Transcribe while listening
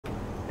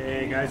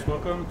Hey guys,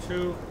 welcome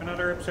to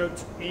another episode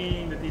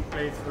in the deep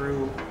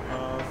playthrough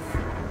of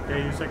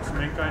Deus Ex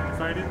Mankind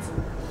Divided.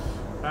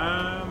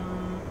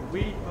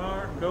 We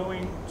are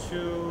going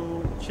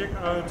to check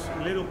out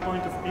a little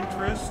point of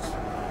interest.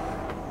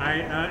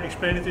 I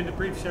explained it in the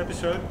previous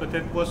episode, but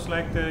that was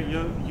like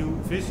you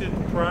visit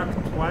Prague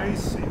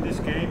twice in this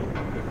game,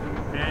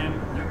 and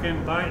you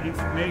can buy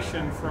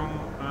information from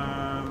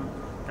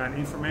an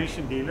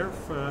information dealer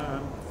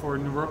for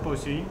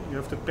Neuropozine. You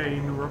have to pay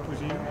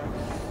Neuropozine.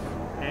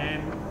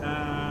 And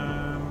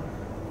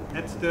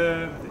that's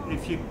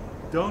if you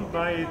don't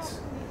buy it,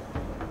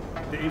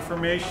 the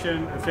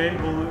information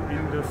available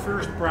in the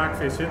first Prague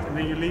visit, and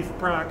then you leave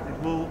Prague, it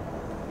will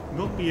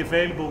not be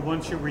available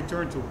once you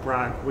return to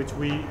Prague, which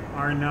we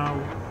are now,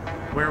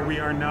 where we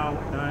are now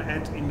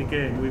at in the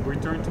game. We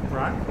return to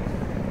Prague.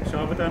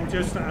 So, but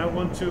I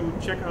want to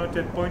check out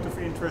that point of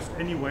interest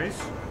anyways.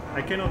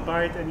 I cannot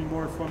buy it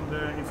anymore from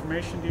the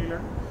information dealer,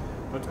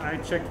 but I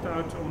checked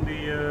out on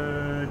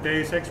the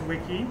Deus Ex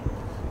wiki.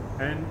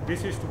 And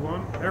this is the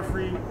one,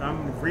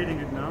 I'm reading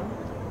it now,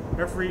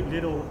 every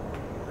little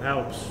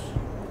helps.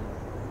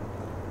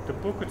 The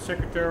pocket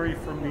secretary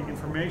from the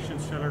information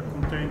seller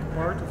contained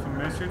part of a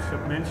message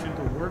that mentioned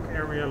a work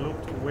area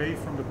locked away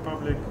from the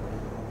public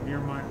near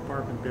my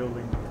apartment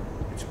building.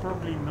 It's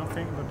probably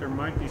nothing, but there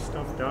might be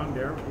stuff down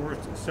there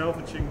worth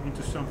salvaging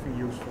into something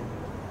useful.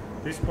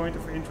 This point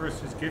of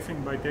interest is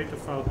given by data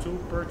file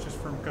 2 purchased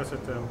from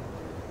Casatel.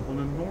 On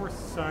the north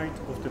side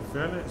of the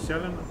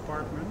Zelen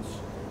apartments,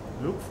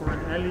 look for an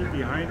alley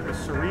behind a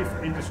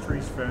Serif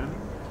Industries van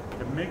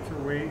and make your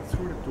way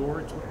through the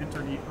door to enter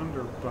the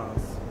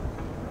underpath.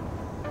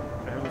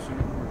 The hell is an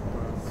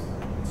underpath?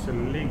 It's a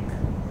link.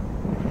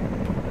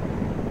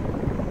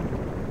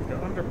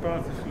 The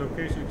underpath is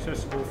location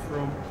accessible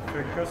from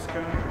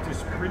Vekaska. It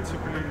is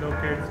principally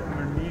located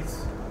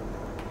underneath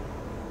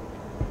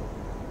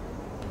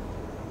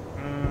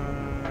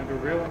the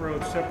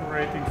railroad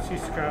separating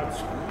Siskaat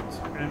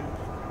and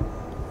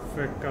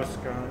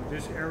Vekaska.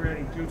 This area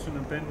includes an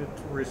abandoned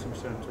tourism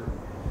center.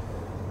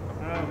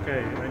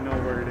 Okay, I know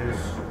where it is.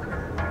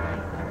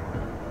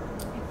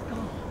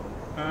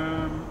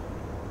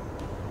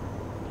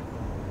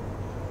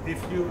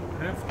 If you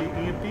have the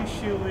EMP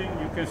shielding,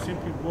 you can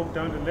simply walk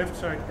down the left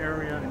side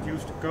area and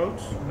use the code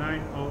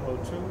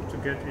 9002 to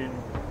get in.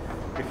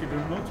 If you do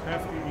not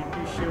have the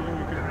EMP shielding,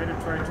 you can either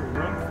try to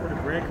run for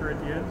the breaker at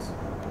the end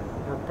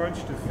or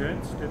punch the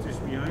vent that is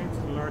behind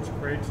the large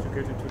crates to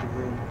get into the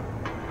room.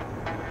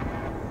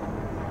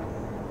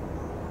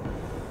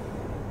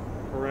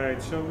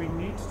 Alright, so we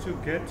need to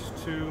get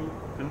to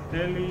an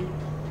alley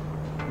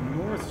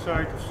north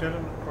side of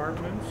Zelen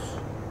Apartments,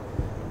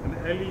 an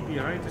alley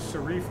behind the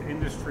Serif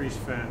Industries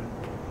van.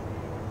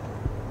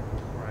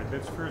 Alright,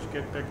 let's first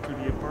get back to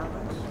the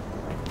apartment.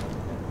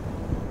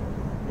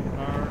 We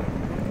are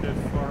not that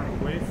far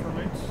away from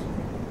it.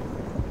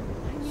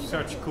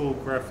 Such cool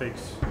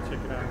graphics, check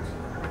it out.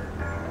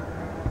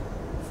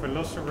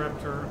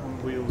 Velociraptor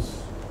on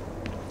wheels.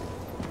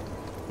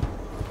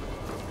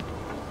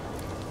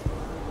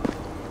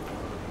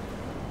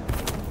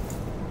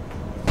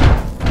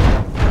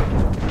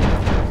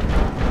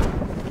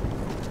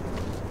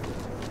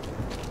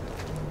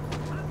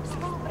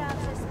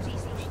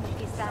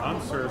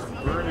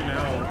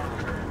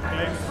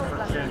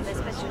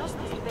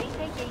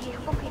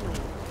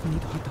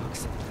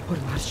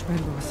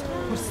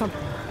 Or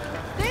something.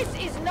 This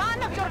is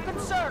none of your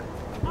concern!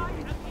 I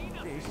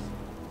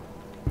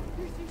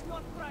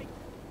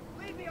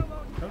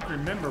don't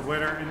remember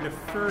whether in the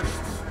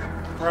first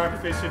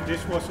Prague visit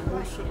this was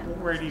also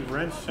already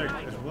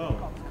ransacked as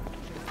well.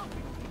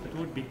 It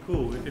would be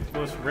cool if it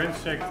was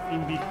ransacked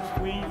in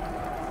between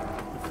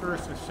the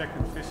first and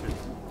second visit.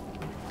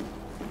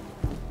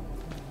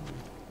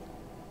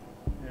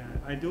 Yeah,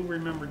 I do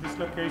remember this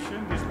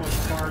location. This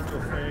was part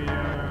of a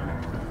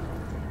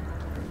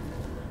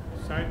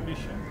side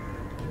mission.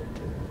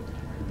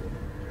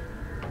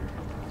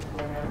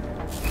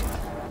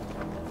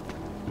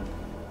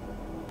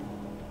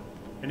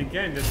 And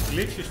again, that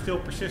glitch is still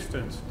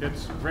persistent. That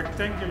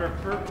rectangular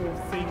purple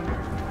thing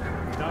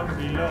down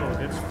below,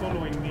 that's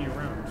following me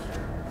around.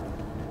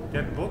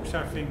 That box,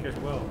 I think, as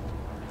well.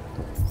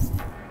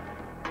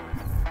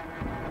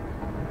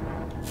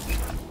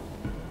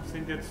 I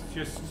think that's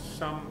just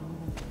some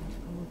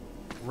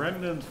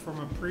remnant from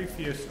a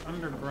previous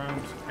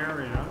underground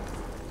area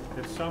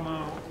that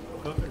somehow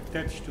got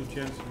attached to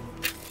Jensen.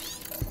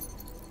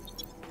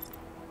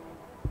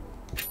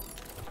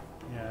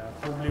 Yeah,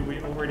 probably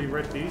we already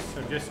read these,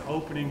 so just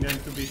opening them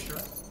to be sure.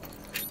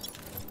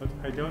 But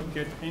I don't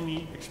get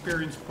any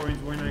experience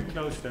points when I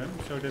close them,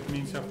 so that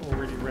means I've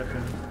already read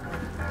them.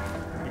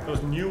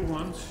 Because new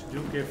ones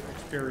do give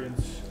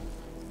experience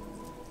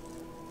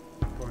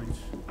points.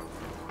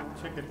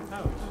 Check it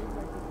out.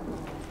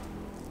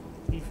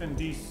 Even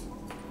these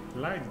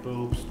light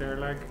bulbs, they're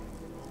like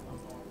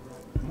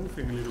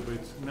moving a little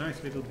bit.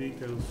 Nice little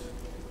details.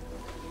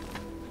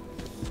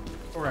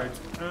 Alright,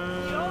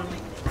 I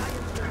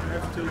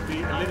have to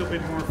be a little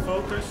bit more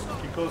focused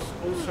because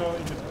also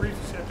in the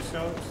previous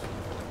episodes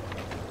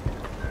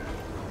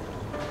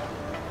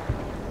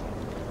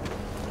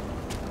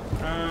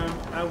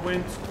I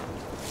went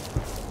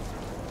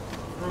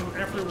from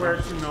everywhere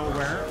to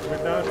nowhere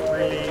without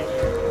really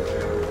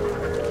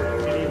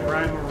any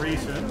rhyme or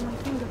reason.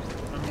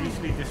 I'm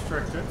easily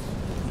distracted.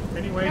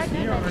 Anyways,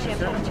 here are the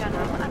Zellan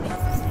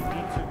apartments. We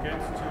need to get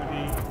to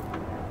the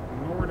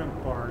northern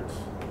part.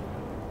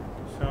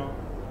 So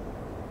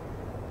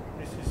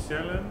this is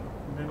Zellan,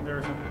 and then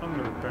there's an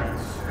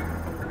underpass.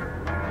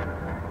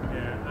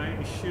 Yeah, I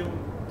assume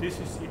this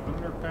is the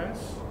underpass.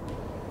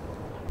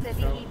 Se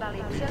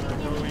vyhýbali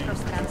všelidným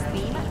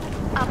prostranstvím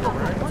a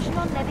pokud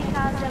možno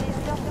nevycházeli z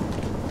domu.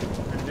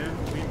 And then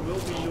we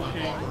will be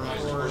looking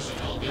for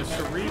the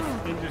Serif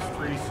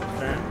Industries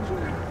van.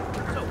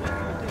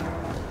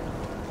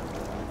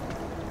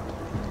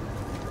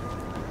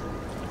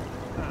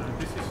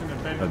 This is an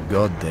abandoned A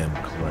goddamn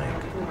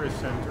clank. tourist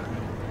center.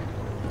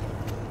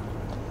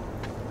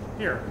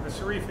 Here, the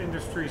Serif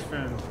Industries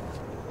van.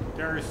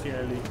 There is the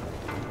alley.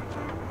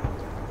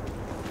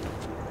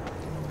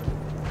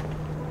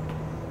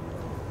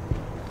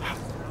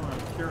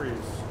 Curious.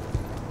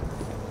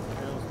 What the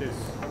hell is this?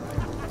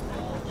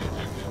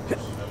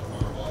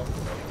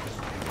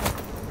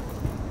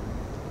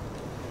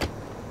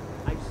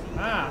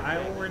 I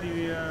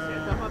already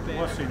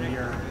was in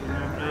here in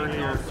an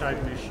earlier side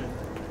mission.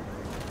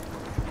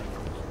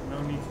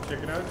 No need to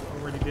check it out,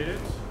 already did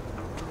it.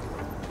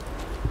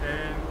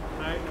 And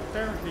I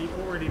apparently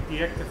already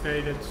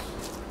deactivated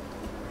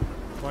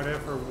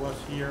whatever was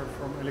here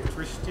from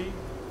electricity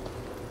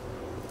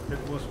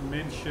that was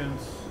mentioned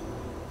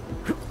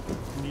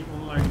in the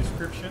online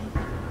description.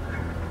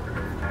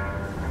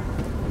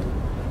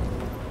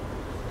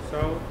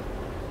 So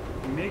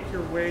make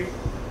your way,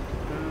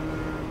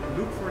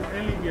 look for an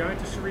alley behind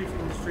the Serif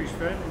Industries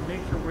van and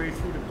make your way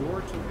through the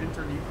door to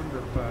enter the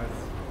underpath.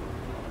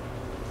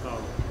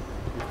 Oh,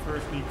 we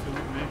first need to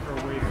make our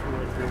way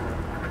through a door.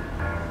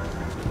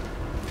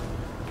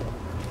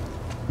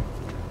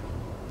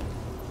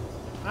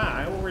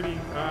 I already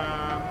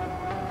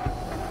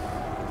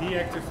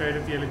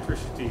deactivated the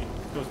electricity.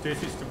 Because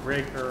this is the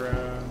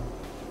breaker,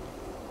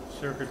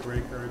 circuit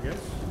breaker, I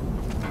guess.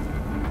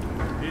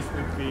 This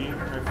would be,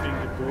 I think,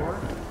 the door.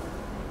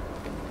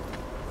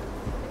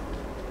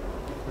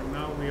 So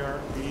now we are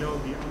below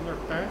the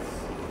underpass.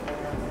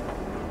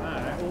 I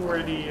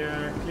already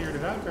cleared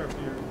it out over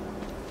here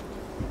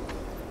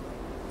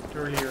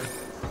earlier.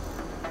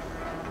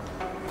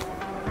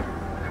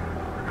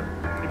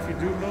 If you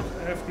do not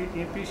have the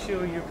EMP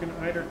shield, you can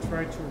either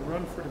try to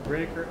run for the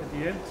breaker at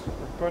the end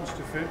or punch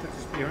the vent that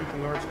is behind the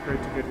large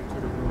crate to get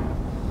into the room.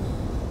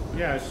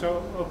 Yeah,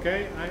 so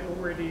okay, I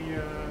already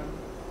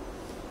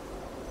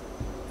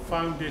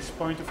found this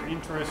point of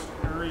interest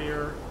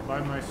earlier by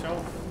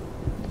myself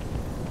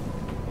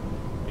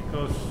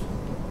because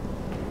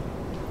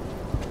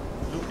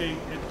looking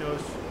at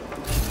those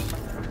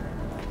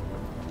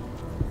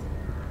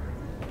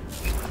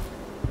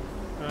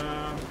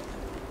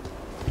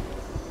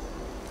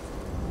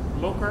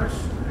lockers,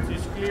 it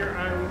is clear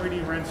I already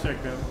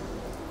ransacked them.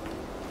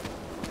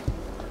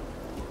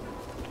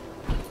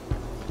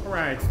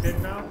 Alright,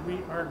 then now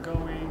we are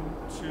going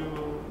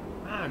to...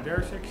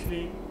 there's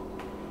actually...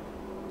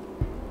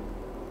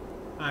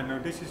 no,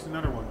 this is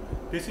another one.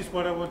 This is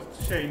what I wanted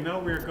to say. Now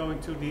we're going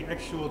to the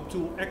actual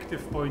 2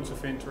 active points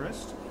of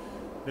interest.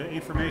 The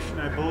information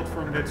I bought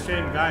from that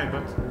same guy,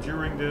 but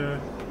during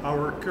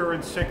our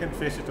current second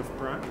visit of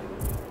Prague.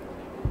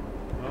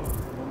 Oh,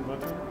 wrong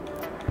button.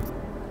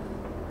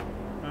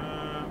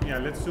 Yeah,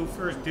 let's do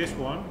first this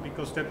one,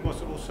 because that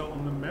was also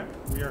on the map.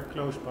 We are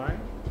close by.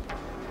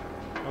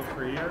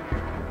 Over here.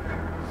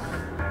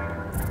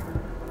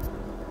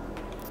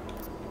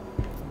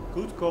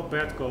 Good cop,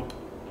 bad cop.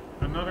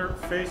 Another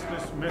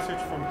faceless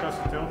message from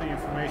Cassitel, the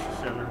information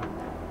seller.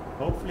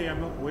 Hopefully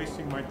I'm not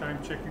wasting my time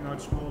checking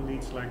out small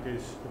leads like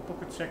this. The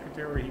pocket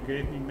secretary he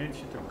gave me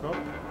mentioned a cop.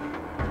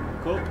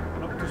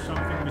 Up to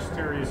something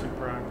mysterious in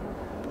Prague.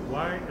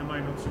 Why am I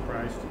not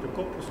surprised? The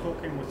cop was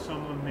talking with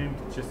someone named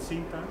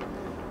Jacinta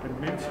and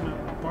mentioned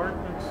an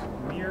apartment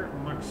near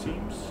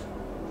Maxim's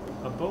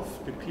above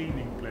the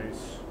cleaning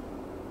place.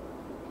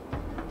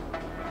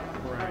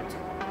 Right.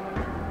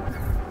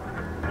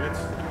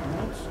 Let's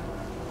not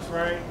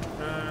try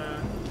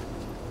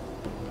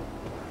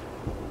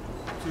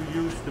to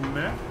use the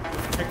map,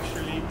 but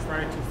actually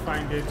try to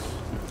find it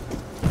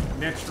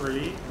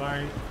naturally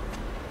by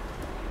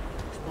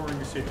exploring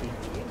the city.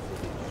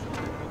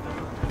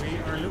 We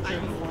are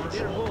looking for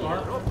an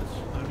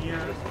apartment near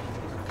a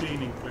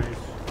cleaning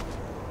place.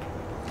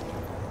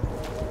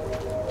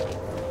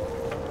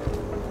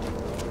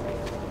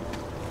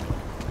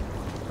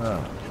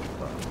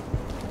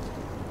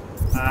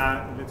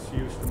 Let's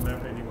use the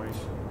map anyways,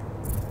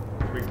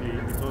 quickly,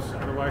 because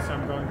otherwise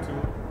I'm going to,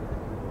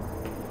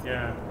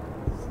 yeah,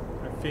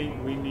 I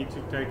think we need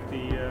to take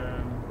the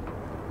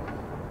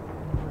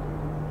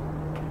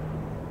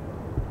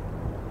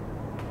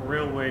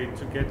railway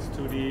to get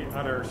to the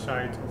other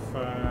side of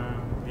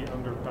the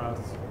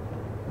underpath.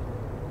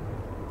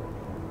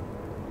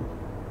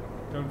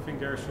 Don't think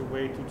there's a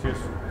way to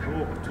just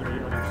walk to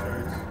the other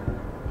side.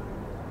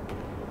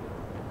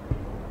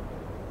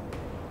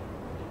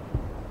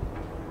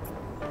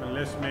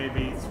 unless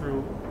maybe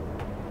through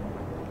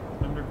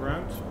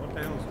underground. What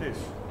the hell is this?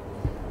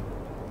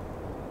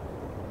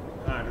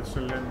 Ah, that's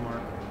a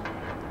landmark.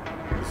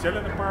 The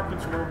Zealand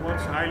apartments were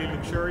once highly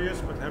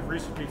luxurious, but have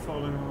recently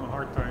fallen on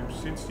hard times.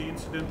 Since the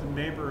incident,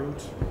 the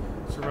neighborhoods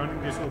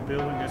surrounding this old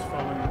building has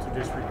fallen into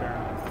disrepair.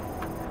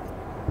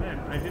 Man,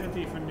 I didn't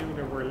even know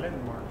there were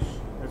landmarks.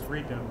 Let's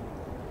read them.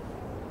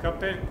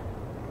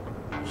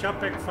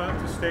 Chapek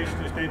Fountain Station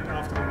is named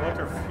after the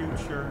water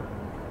feature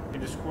in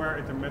the square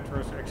at the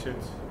metro's exit.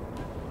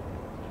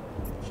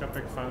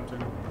 Chapek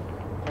Fountain.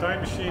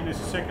 Time Machine is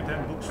a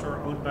second-hand bookstore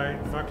owned by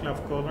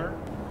Vaclav Koller.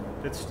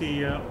 That's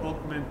the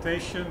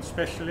augmentation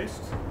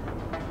specialist.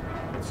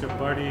 It's a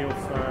buddy of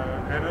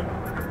Adam.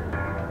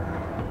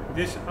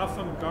 This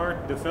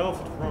avant-garde, the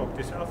Velvet Rock.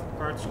 This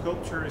avant-garde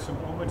sculpture is an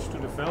homage to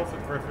the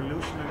Velvet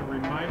Revolution and a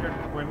reminder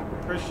that when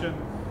oppression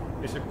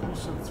is a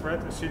constant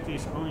threat, a city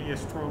is only as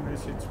strong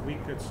as its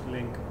weakest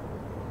link.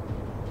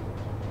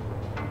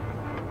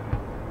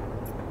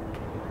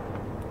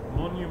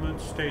 Monument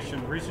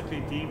Station,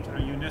 recently deemed a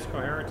UNESCO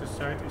heritage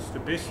site, is the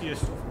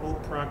busiest of all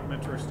Prague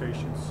metro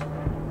stations.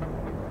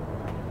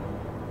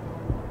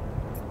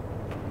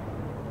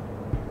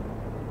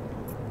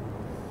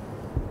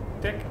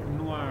 Tech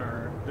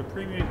Noir, the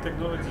premium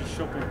technology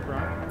shop in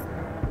Prague.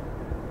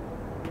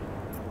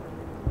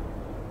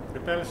 The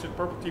Palisade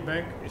Property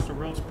Bank is the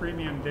world's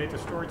premium data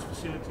storage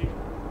facility.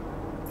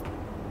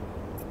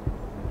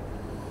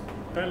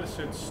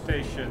 Palisade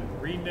Station,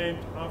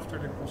 renamed after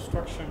the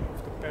construction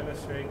of the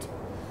Palisade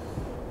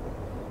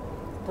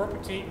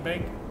Property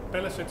Bank.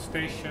 Palisade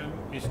Station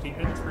is the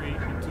entry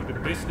into the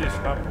business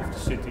hub of the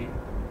city.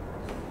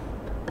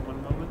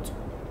 One moment.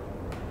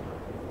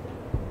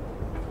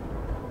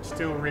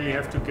 Still really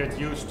have to get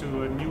used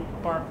to a new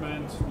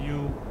apartment,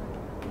 new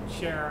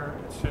chair,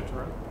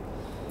 etc.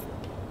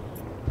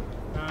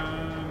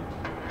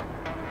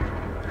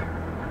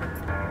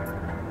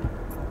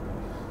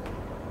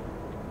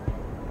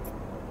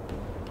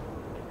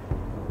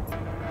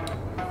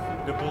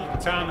 The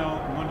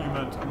Bolzano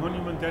Monument, a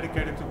monument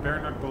dedicated to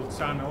Bernard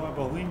Bolzano, a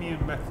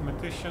Bohemian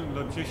mathematician,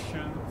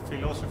 logician,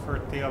 philosopher,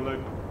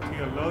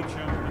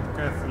 theologian, and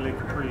Catholic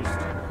priest,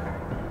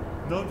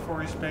 known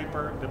for his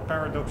paper The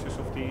Paradoxes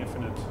of the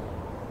Infinite.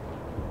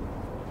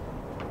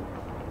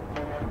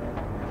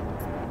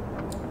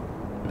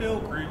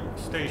 Pilgrim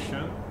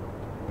Station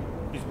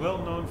is well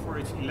known for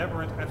its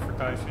elaborate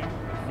advertising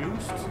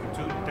used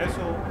to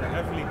dazzle the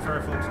heavily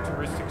traveled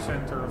touristic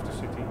center of the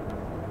city.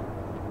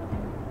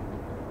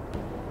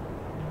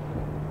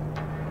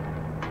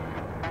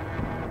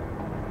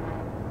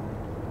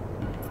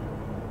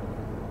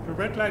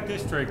 The Red Light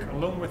District,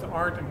 along with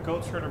art and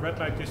culture, the Red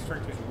Light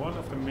District is one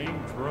of the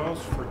main draws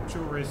for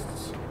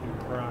tourists in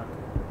Prague.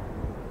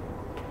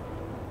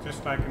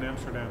 Just like in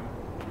Amsterdam,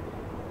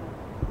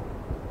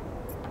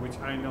 which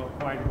I know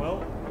quite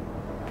well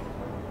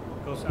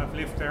because I've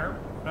lived there.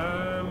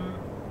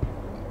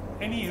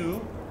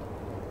 Anywho,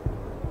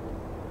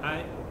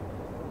 I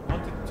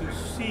wanted to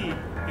see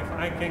if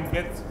I can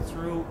get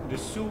through the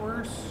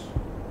sewers.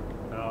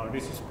 No,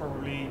 this is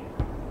probably...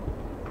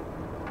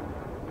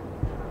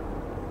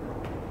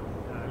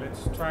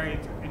 let's try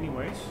it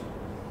anyways,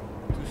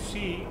 to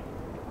see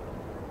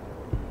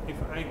if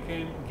I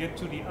can get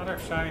to the other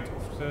side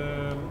of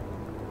the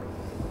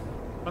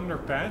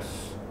underpass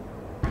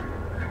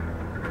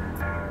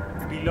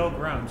below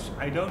grounds.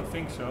 I don't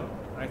think so.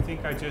 I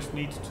think I just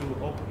need to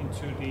hop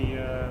into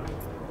the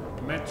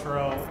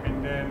metro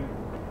and then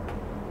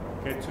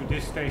get to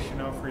this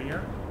station over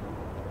here.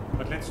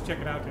 But let's check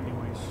it out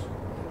anyways.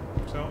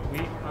 So we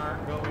are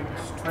going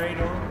straight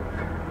on,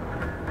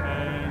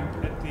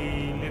 and at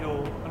the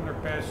little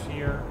underpass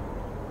here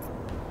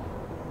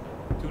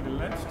to the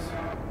left.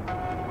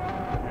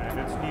 Yeah,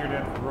 that's near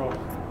that rock.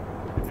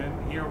 And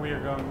then here we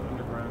are going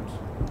underground.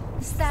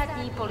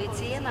 Státní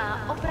policie má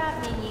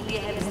oprávnění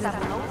během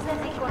stavu nouze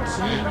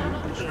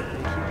vykonávat prohlídky.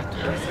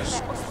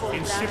 Prosíme o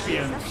spolupráci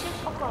za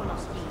všech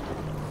okolností.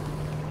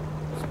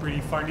 It's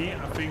pretty funny.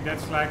 I think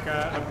that's like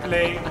a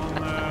play on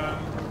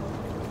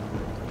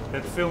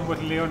that film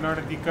with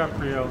Leonardo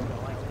DiCaprio.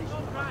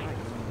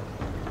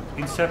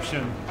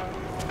 Inception.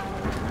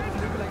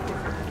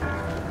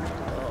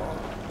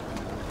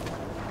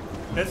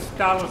 That's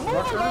Dallas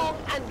Rucker.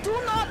 And do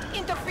not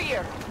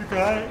interfere. The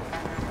guy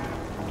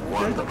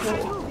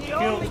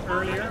killed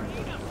earlier.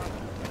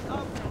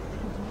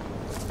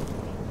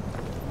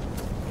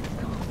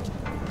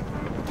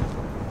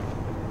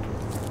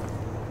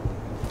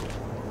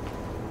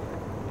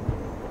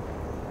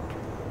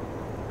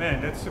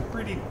 Man, that's a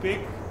pretty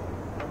big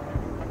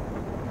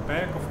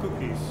bag of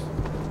cookies.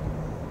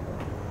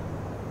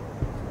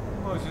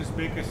 Almost as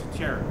big as a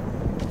chair.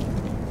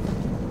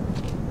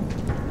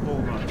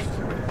 Almost.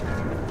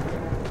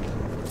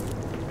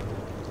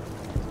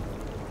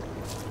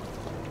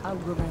 I'll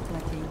go back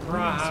like a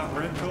Praha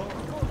rental.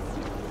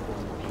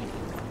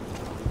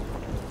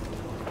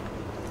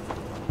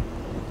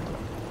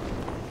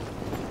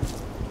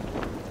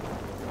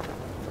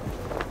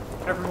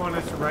 Everyone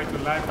has the right to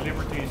life,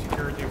 liberty, and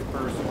security of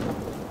person.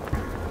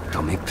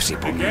 To mi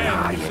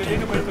připomíná Again, it's a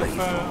jeden little bit blbej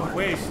of for.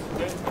 waste.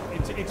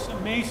 It's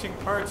amazing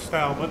art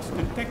style, but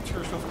the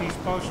textures of these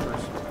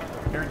posters,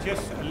 they're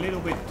just a little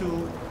bit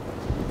too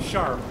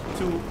sharp,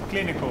 too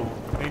clinical.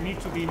 They need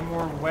to be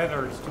more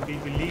weathered to be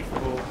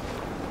believable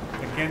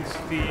against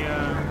the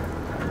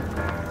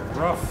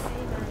rough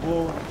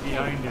wool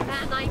behind it.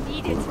 Man, I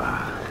need it.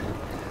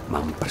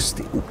 Mám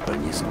prsty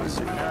úplně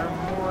zmrzlý. There are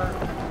more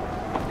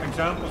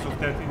examples of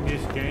that in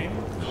this game.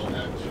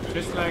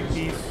 Just like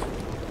these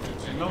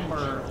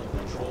number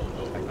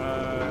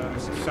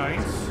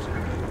signs.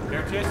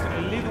 They're just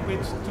a little bit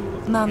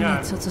too Mám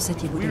něco, co se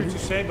ti bude weird to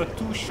líbit. say, but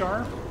too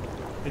sharp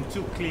and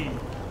too clean.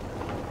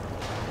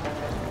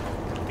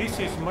 This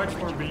is much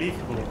more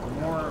believable,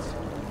 more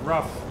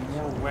rough,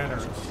 more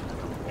weathered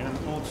in an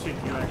old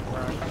city like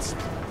Prague.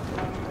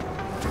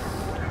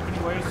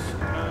 Anyways,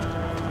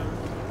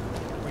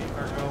 we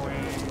are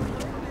going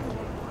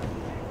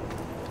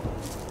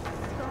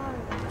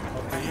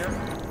over here.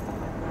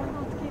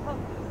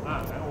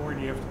 Ah, I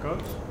already have the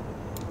codes.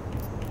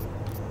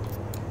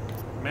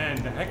 Man,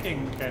 the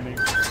hacking mechanic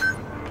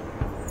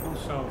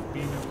also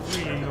been a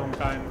really long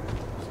time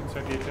since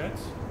I did that.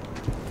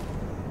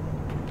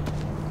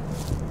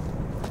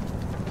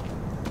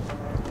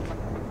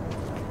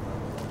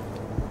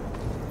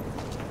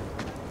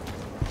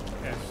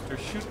 Yes, there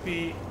should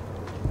be.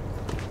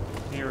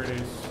 Here it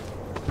is.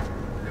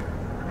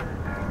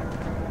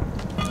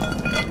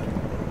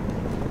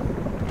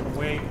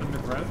 Way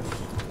underground.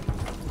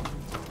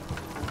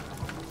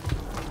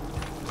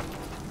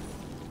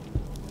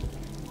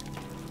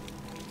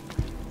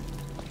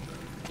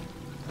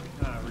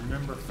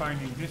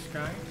 Finding this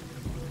guy.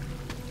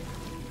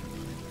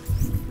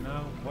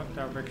 Now, what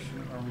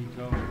direction are we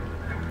going?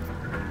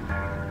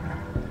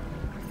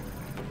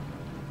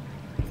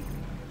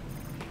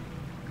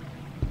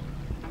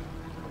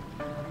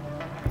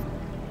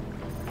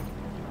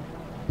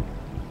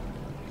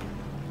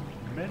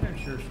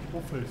 Manager's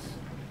office.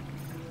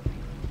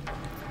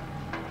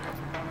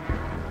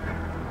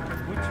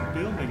 Which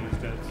building is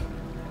that?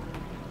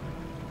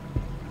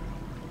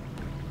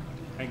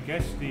 I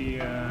guess the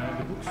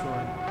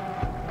bookstore.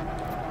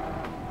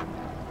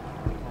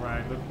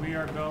 Alright, but we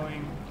are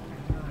going...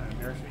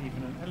 there's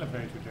even an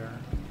elevator there.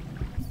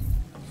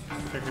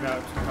 Let's just check it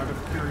out out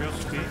of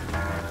curiosity.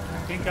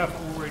 I think I've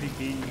already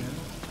been here.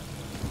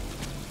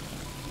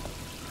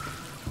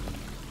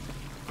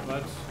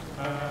 But...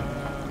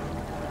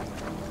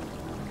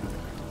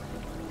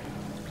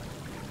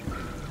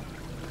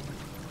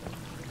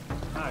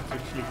 it's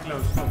actually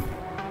closed off.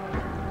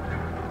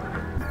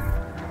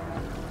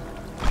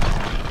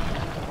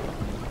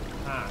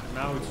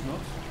 Now it's not.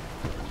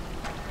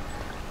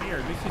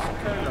 Here, this is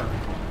Köhler.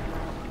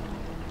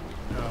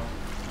 No,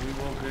 we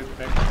will get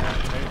back to that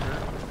later.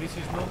 This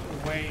is not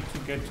a way to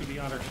get to the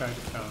other side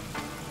of town.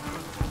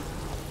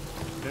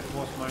 That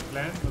was my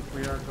plan, but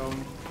we are going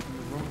in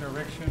the wrong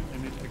direction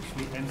and it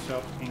actually ends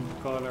up in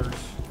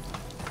Köhler's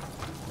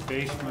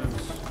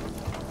basement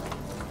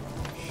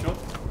shop.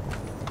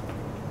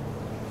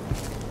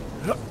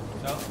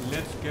 So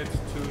let's get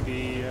to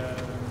the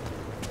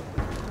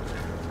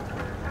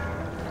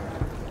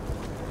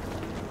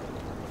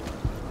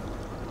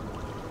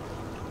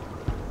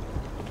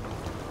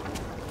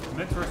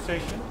metro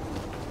station.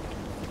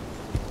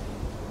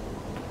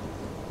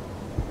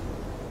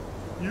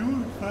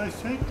 You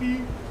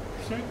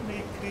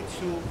Sedmi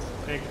Kritsu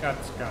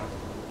Rekatska.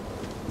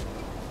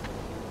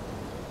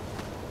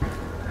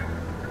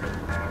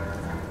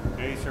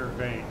 Razor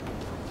Way.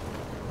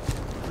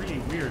 Really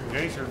weird.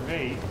 Razor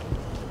Way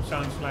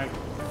sounds like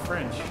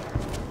French.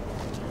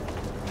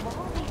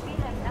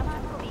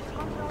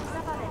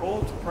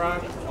 Old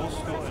Prague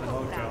Hostel and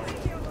Hotel.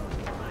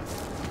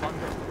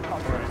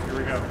 Alright, here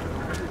we go.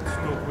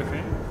 Spoke with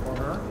him or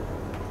her.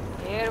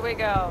 Here we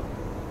go.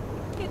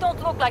 You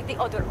don't look like the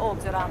other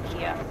oaks around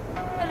here.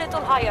 A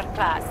little higher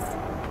class.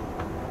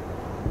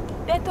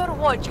 Better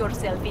watch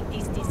yourself in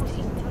this district.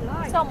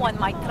 Someone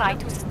might try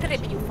to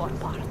strip you for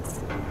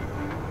parts.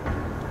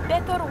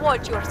 Better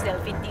watch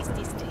yourself in this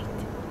district.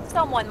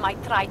 Someone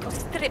might try to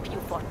strip you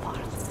for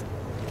parts.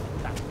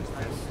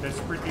 That's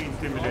pretty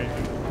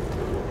intimidating.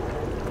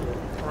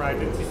 Alright,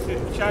 this is the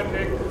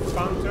Chadek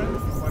Fountain,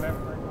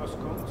 whatever it was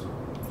called.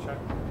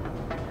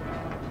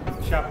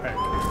 Chapek.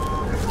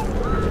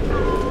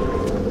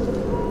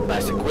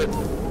 Nice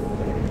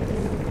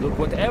equipment. Look,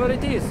 whatever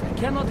it is, I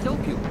cannot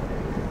help you.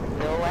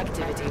 No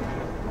activity.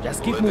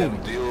 Just keep Let moving.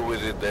 them deal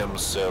with it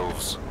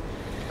themselves.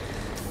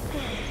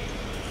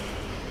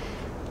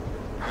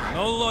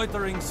 No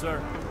loitering,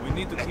 sir. We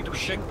need to keep the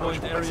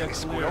checkpoint area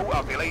clear.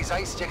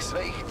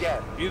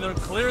 Either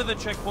clear the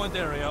checkpoint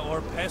area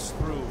or pass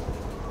through.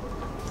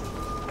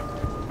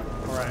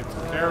 Alright,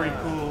 very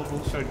cool,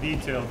 also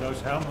detailed,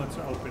 those helmets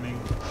opening.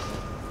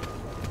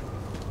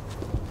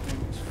 And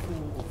it's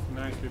full of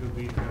nice little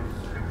details.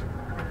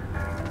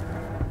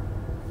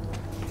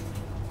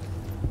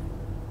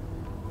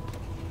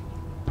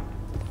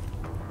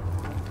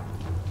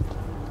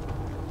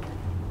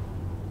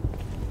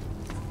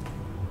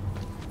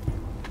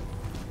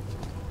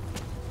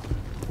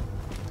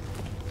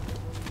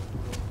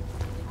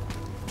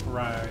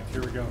 Right,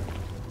 here we go.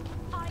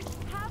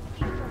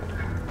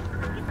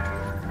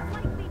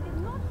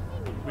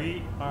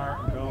 We are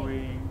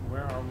going,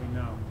 where are we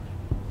now?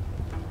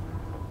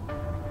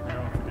 We're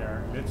over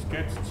there. Let's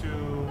get to...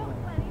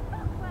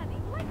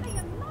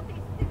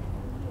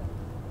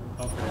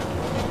 over there.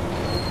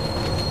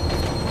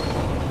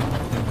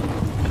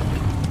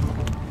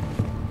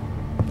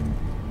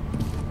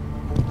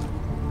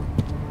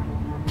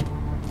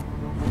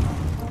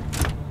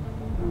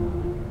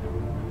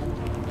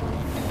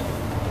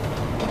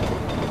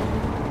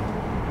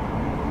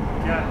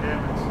 God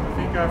damn it. I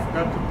think I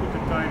forgot to put the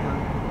timer.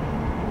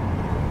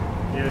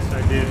 Yes,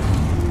 I did.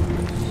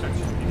 Such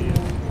an idiot.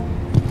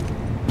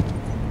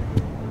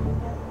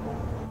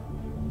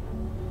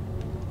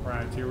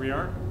 Right, here we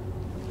are.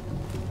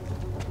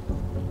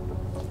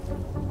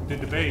 The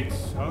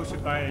debates,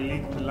 hosted by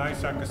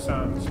Eliza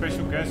Kassan.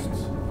 Special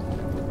guests,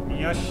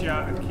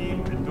 Yasha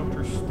Akim and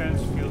Dr.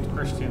 Stansfield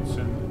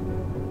Christensen.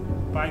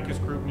 Picus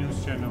Group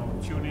News Channel.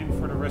 Tune in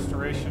for the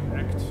Restoration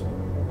Act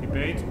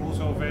debate,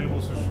 also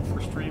available for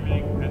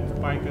streaming at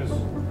picus.ntl.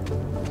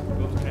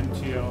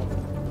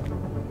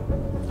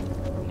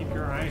 Keep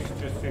your eyes,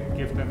 just to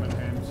give them a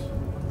hand.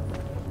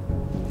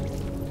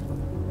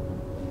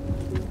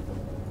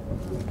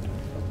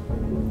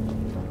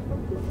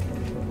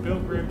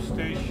 Pilgrim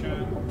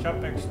Station,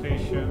 Chapek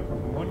Station,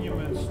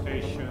 Monument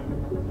Station,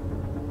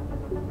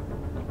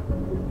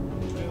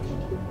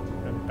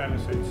 and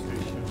Palisade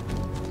Station.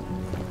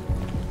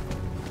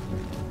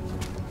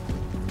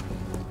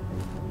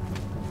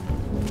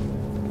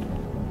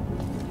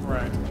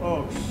 Right,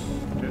 Oaks,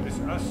 that is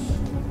us.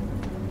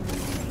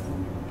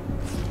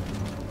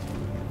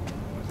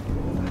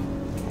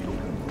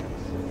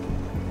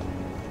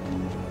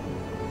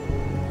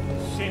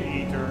 Sin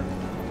Eater,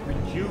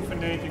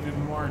 rejuvenating the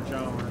noir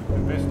genre, the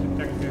best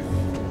detective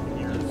in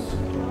years.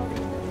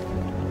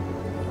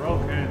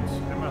 Rogue Hands,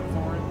 Emma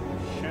Thorne,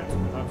 Chet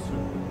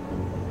Hudson.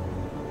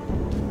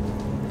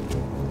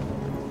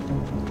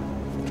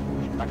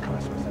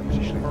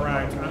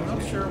 Alright, I'm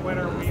not sure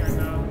whether we are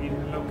now in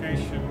the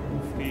location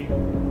of the...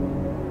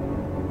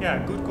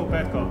 Yeah, good cop,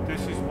 bad cop.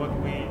 This is what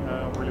we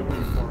were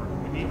looking for.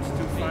 We need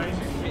to find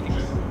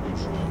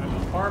an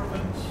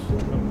apartment,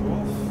 a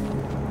wolf,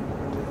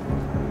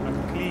 a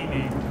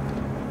cleaning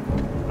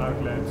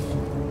outlet.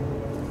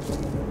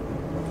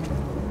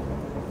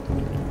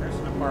 There's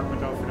an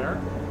apartment over there.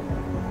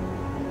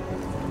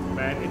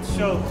 Man, it's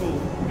so cool.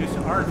 This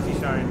art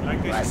design,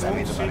 like this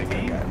old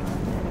city,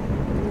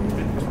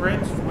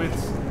 drenched with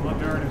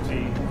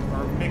modernity,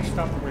 or mixed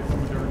up with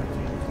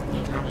modernity.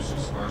 The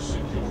premises are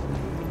secure.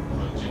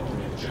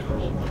 Continue in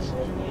general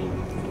patrol mode.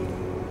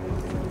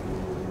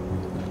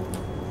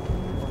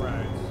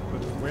 Alright,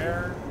 but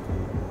where?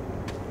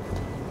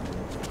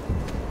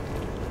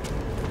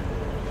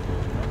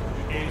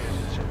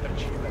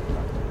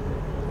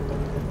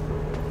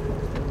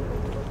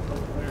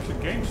 There's a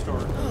game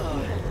store.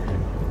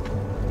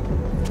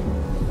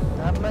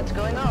 Not much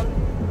going on.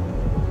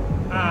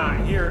 Ah,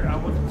 here, I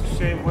wanted to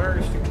say where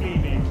is the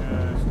cleaning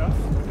stuff,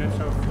 but that's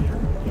over here.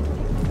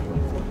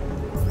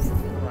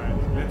 Right,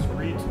 let's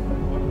read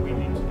what we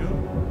need to do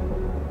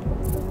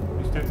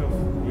instead of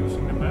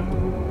using the map.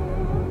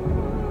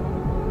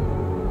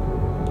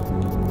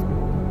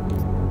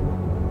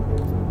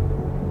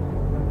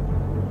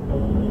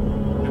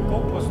 The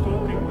cop was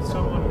talking with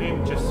someone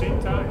named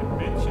Jacinta and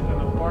mentioned an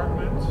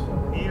apartment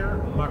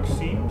near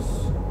Maxime's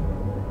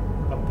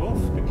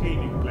above the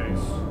cleaning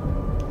place.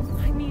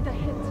 I need a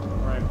hit.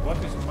 Right, what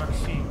is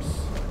Maxime's?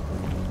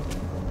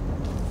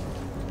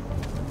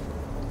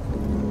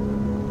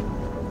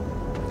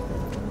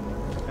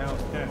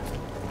 How's that?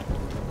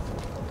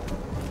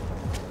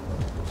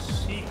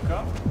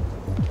 C-cup?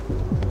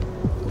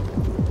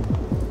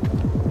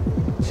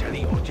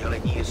 Celý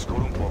oddělení je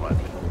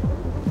skorumpovaný.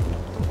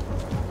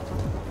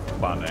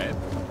 Pane?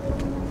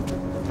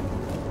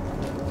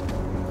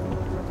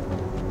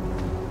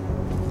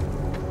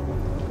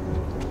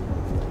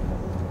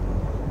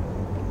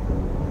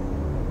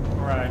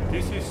 Right,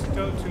 this is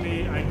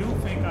totally, I do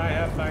think I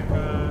have like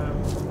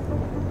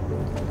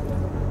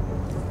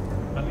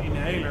an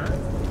inhaler.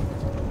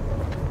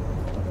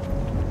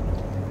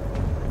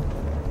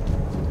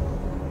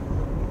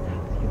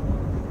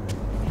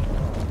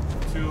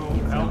 To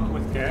help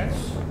with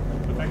gas,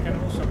 but I can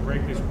also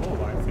break this wall,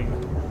 I think.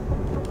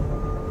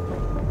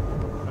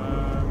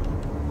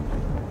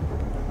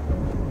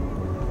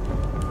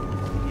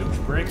 Looks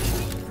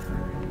breakable.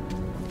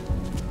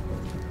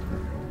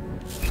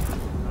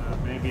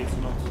 Maybe it's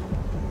not.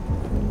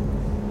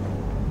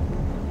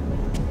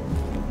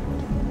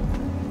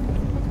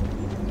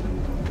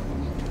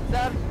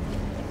 Sir?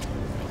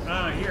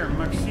 Ah, here,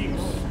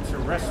 Maxime's. It's a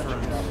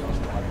restaurant.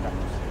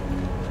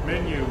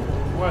 Menu,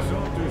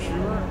 poisson du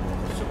jour,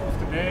 soup of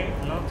the day,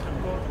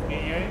 l'entrecôte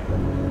grillé,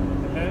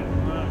 le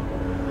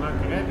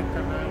magret de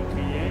canal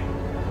grillé,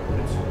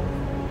 it's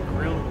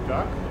grilled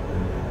duck,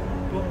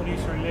 pomme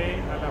rissolée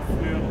à la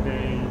fleur de,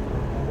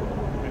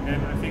 and then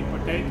I think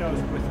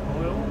potatoes with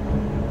oil,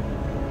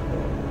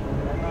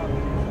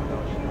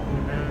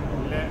 and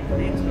le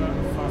huître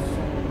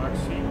façon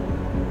see.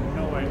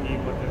 No idea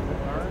what they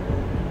are.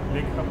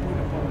 Lig kaput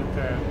upon the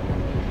tab.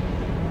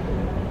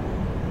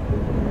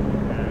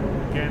 And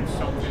again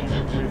something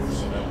with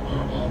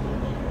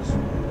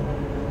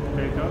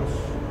potatoes.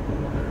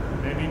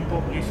 Maybe in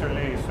pop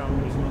isolé some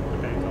is not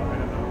potato, I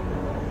don't know.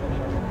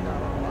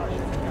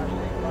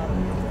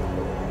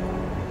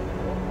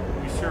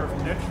 We serve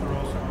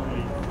naturals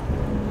only.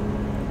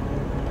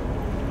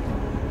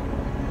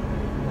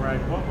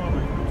 Right, one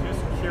moment, I'm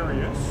just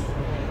curious.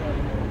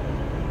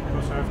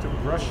 Because I have to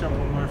brush up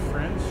on my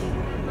French.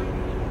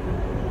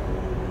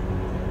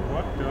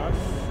 What does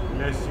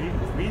les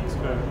huîtres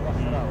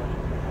mean?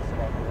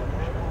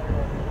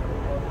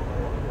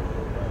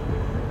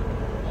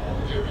 All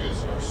areas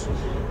are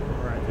secure.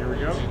 Alright, here we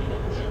go.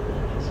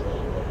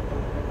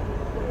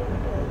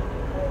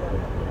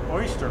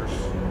 Oysters.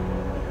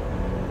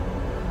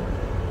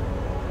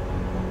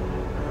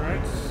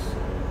 Alright.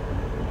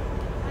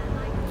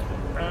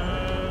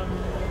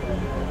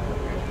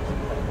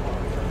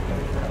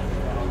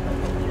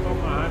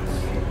 Tomaat.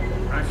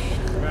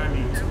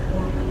 Ashgranit.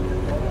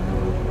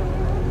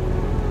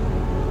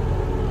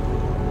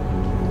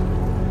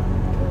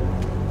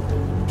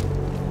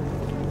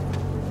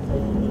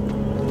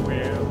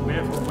 We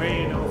have a way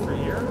in over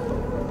here.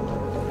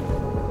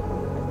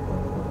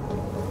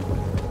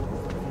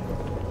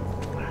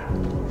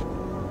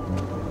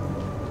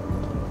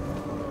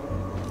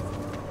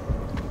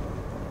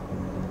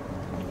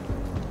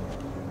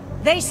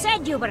 They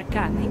said you were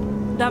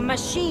coming, the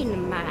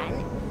machine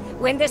man.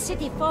 When the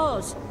city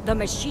falls, the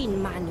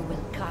machine man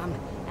will come,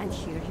 and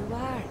here you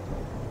are.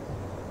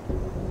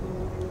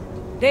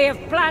 They have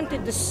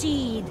planted the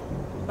seed,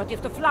 but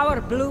if the flower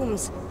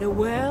blooms, the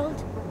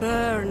world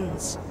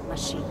burns,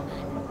 machine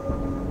man.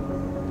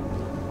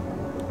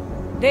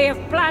 They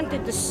have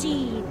planted the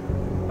seed,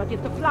 but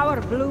if the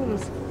flower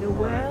blooms, the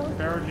world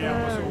Apparently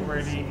burns. I was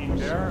already in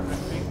there, I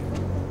think.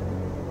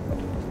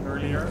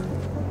 Earlier.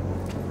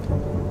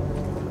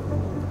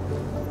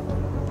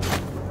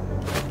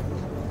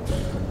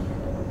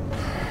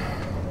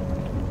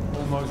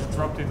 Almost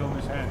dropped it on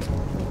his hand.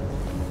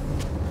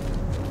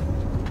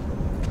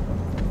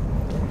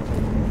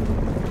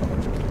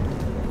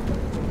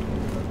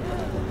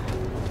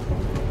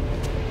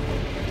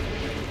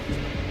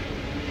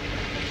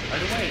 By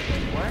the way,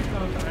 why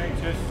don't I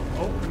just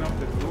open up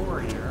the door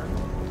here?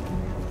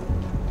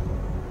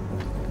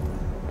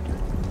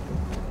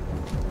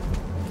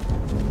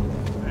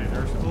 And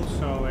there's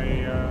also a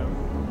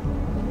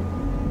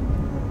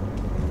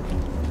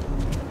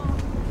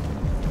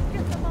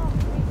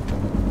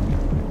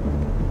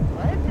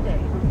What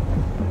today?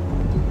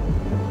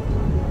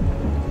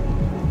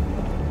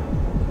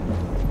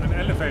 an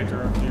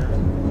elevator up here.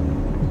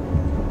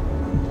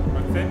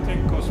 Authentic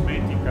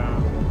Cosmetica.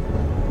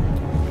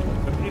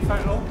 But if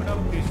I open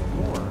up this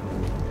door,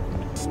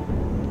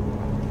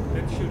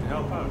 that should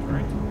help out,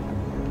 right?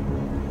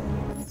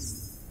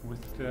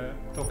 With the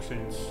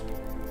toxins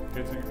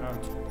getting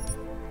out.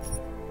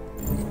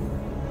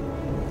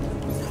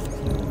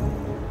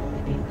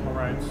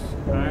 Alright,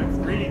 I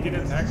really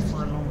didn't hack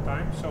for a long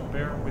time, so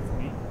bear with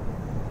me.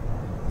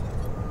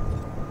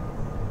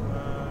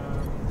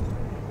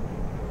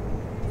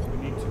 We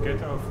need to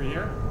get over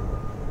here.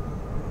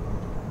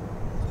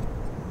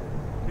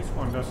 This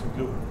one doesn't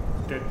look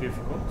that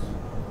difficult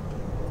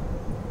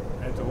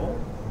at all.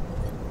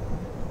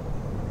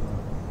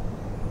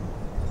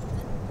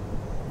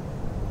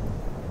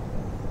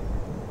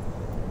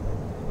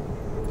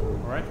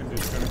 Alright, I'm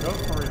just gonna go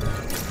for it.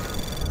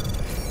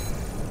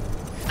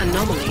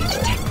 Anomaly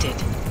detected.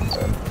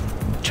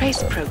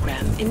 Trace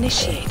program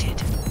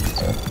initiated.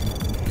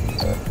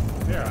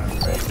 Yeah,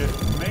 I just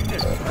make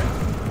it, right?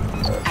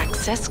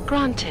 Access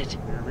granted.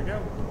 There we go.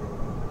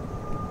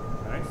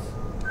 Nice.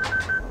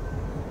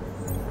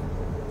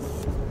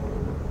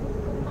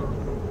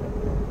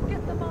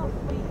 Get them off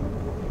me.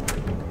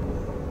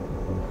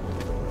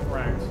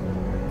 Right.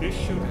 This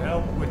should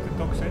help with the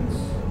toxins.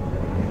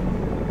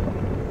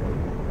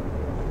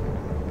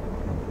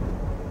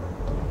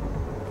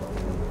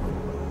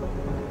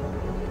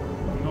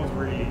 Not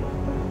really.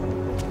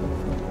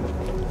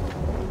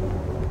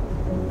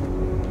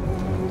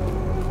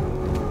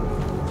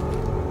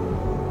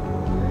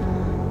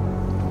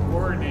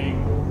 Warning.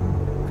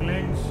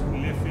 Claims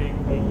living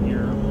in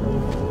here.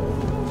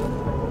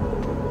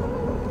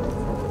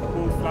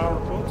 Cool flower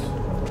pot.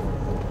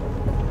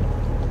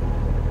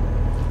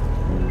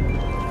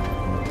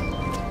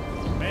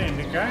 Man,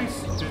 the guys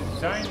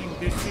designing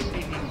this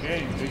city in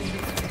game, they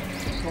should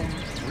become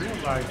real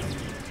life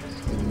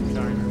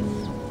designers.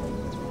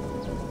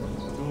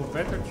 Do a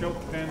better job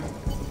than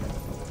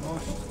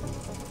most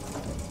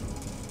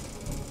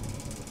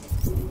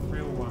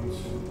real ones.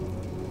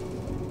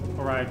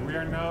 Alright, we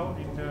are now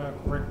in the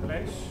correct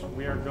place.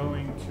 We are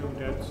going to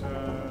that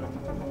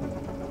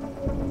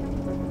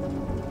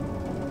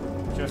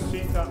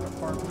Jacinta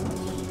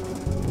apartments.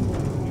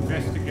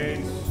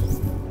 Investigates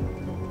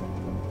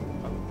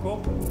a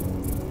cop. God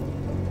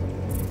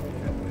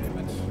damn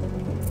it.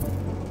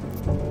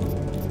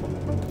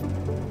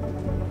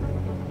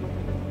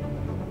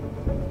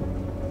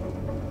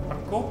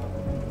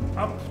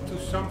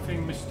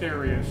 something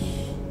mysterious.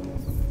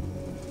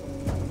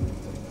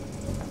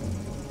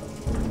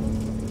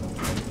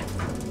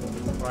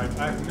 Right,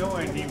 I have no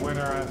idea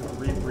whether I have a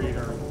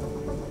rebreather.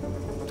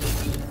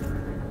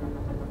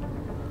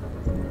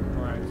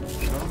 Alright,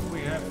 don't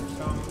we have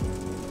some...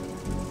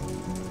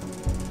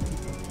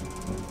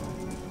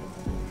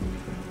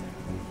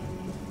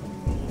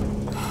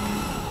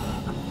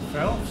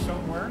 valve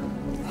somewhere?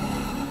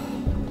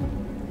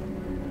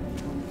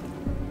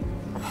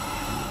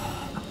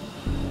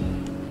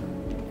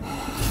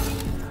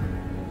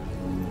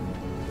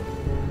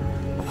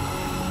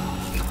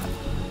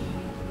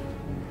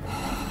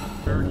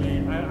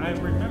 I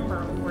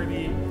remember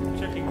already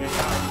checking this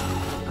out.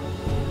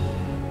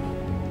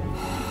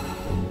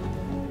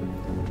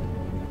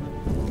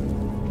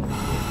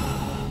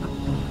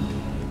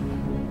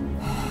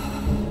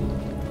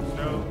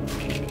 So,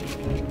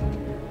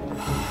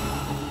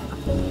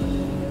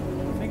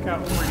 I think I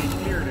already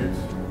cleared it.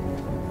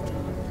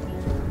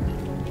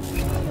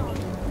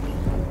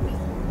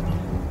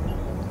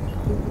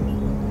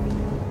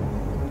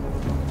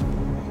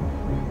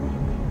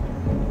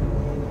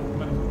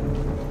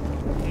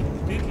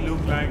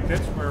 Like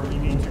that's where we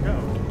need to go.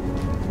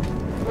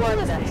 What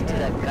next to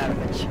that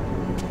garbage?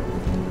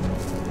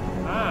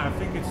 Ah, I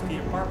think it's the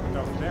apartment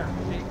over there.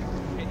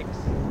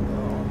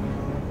 Oh.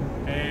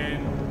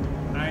 And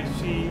I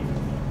see.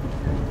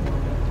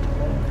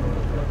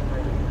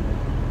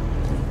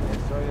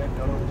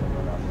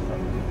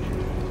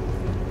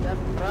 Got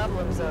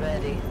problems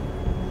already.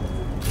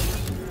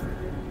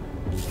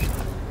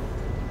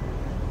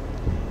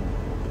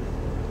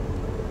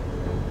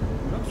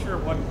 Not sure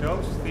what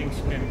those things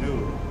can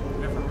do.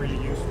 Never really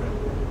used them.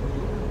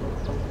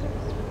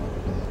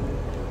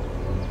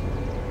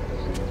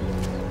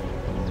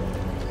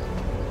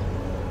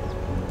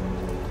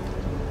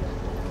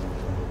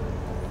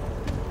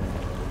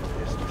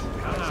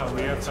 Ah,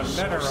 we have a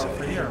ladder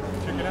over here.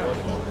 Check it out.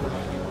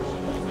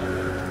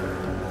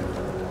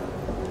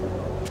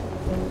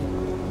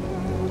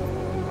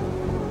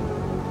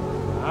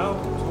 How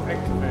to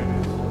activate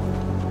it?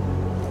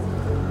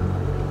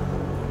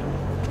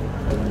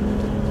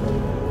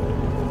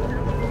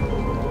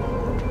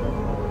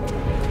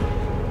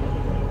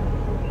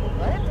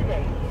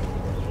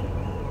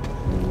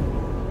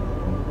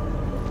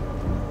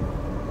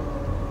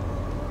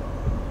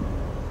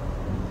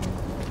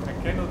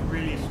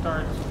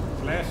 Start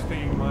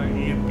blasting my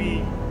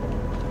EMP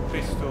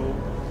pistol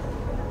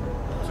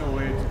to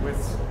it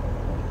with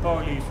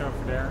police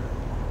over there.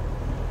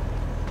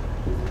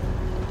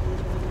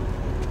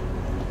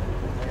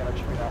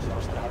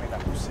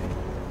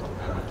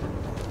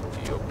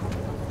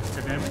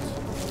 God damn it.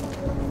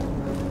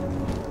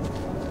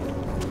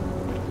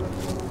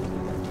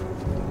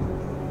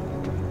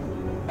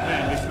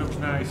 Man, this looks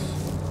nice.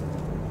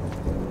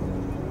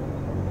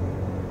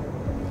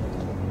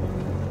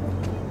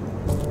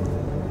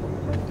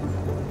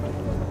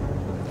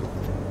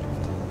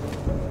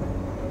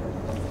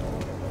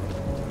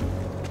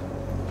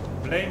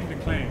 Blame the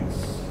claims.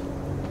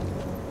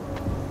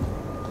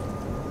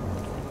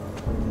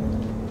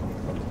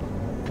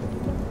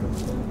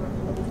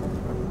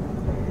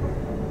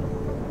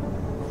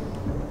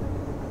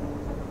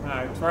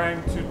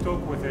 Trying to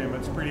talk with him,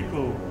 it's pretty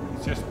cool.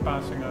 He's just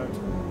passing out.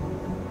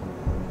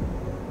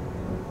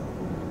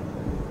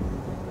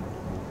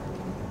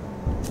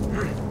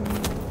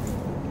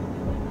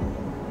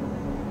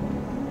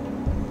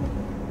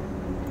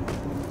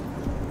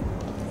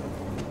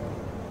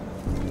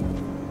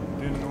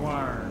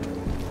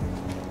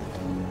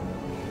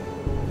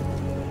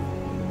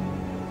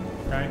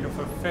 Kind of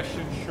a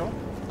fashion shop.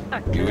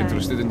 You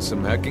interested in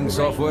some hacking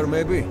software,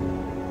 maybe?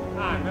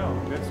 Ah, no,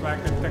 that's like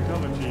a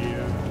technology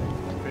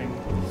thing.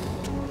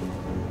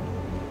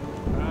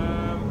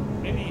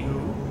 Anywho,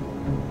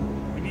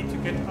 we need to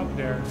get up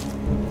there.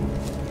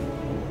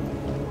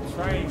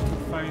 Trying to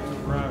find a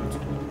route.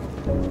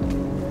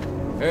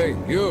 Hey,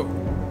 you!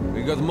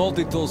 We got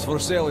multi-tools for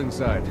sale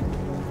inside.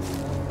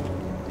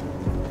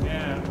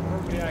 Yeah,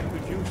 probably I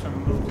could use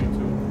some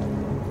multi-tool.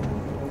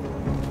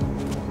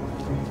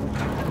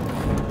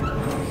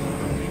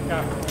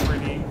 I've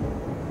already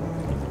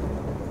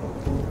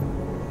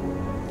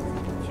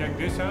check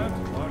this out.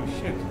 Holy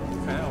shit,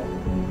 what the hell?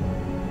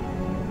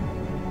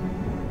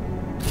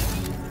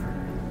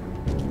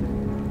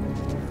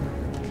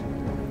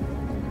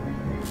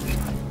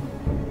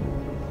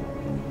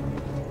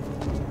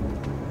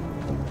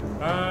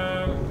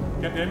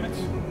 God damn it.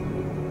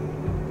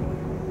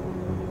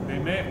 They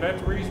may have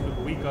batteries, but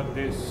we got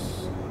this.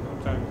 No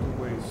time to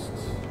waste.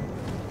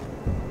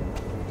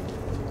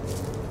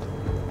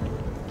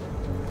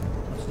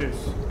 This.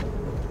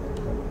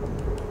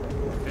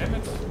 Damn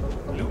it.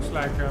 Looks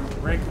like a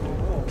breakable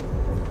wall.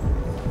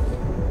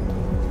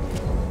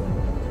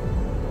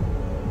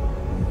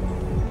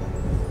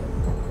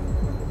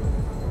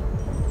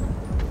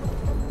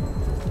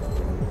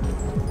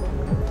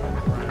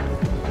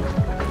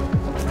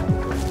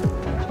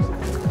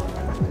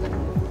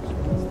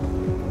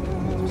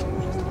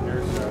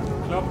 There's a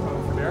club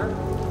over there.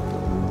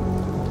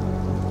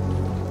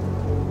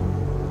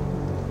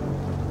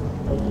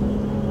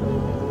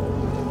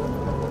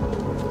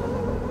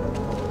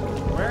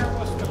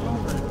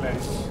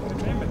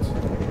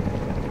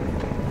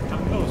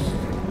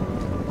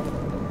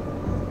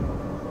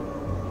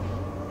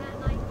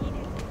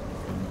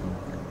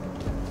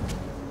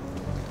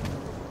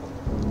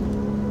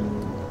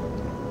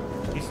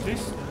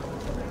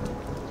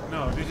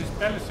 No, this is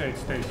Palisade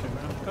Station.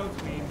 I'm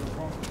totally in the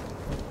wrong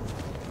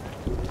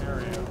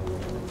area.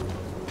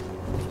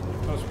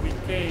 Because we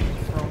came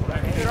from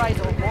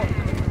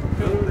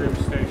Pilgrim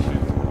Station.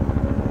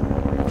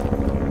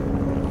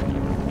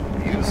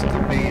 Used to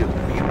be a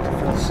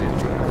beautiful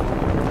city.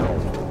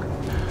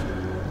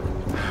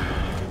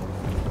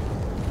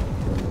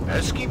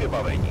 Hezký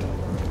vybavení.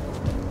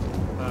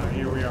 Ah,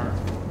 here we are.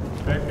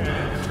 Back at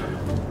it.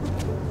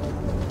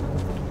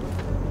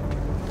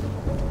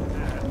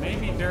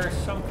 Maybe there's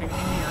something in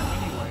here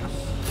anyways.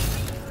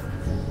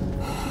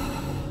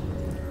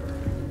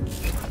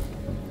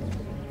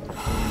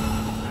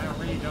 I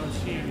really don't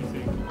see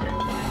anything.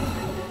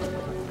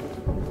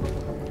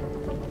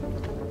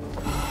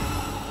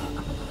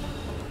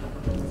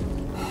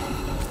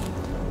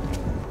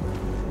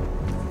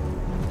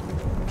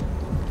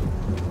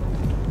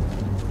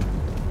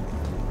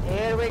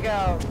 Here we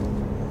go.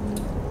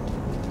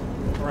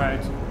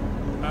 Right.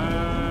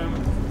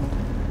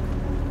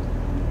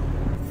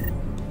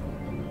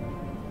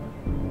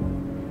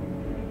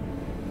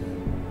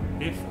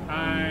 If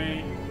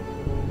I...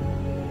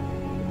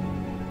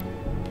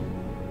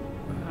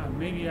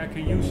 maybe I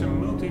can use a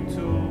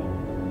multi-tool.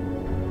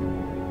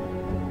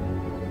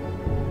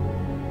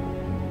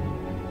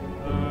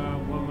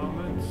 One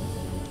moment.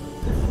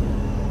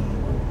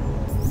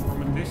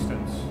 From a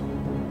distance.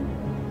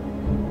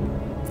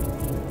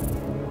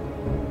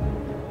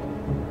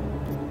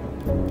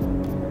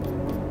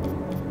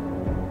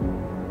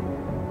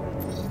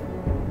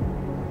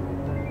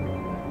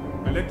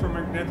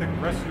 Electromagnetic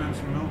resonance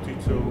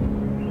multi-tool.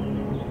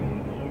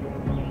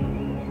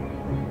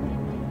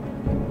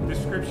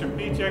 Description: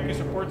 P-Jack is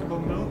a portable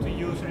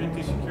multi-use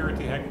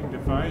anti-security hacking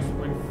device.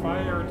 When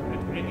fired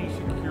at any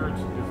secured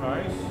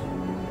device,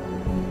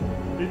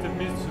 it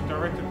emits a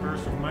directed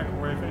burst of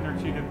microwave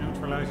energy that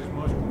neutralizes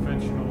most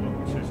conventional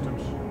locking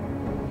systems.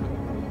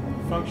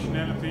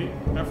 Functionality: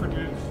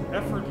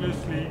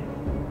 effortlessly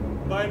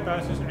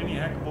bypasses any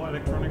hackable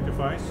electronic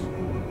device,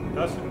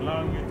 thus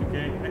allowing you to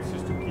gain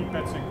access to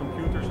keypads and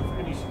computers of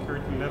any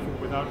security level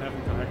without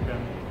having to hack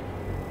them.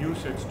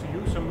 Usage: to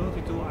use a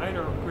multi-tool,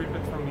 either equip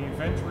it from the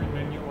inventory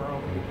menu or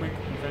open the quick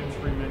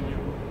inventory menu.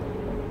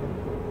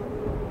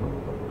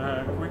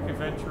 Quick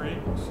inventory.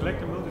 Select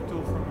the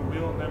multi-tool from the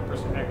wheel and then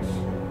press X.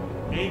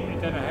 Aim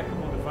it at a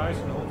hackable device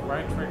and hold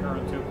right trigger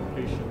until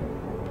completion.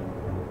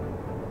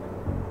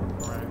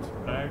 Alright,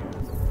 I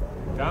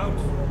doubt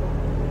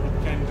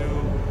it can do...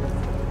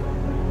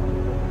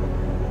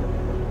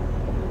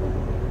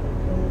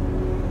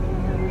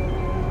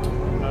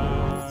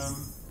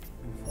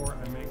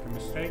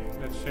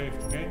 Let's save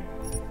the game.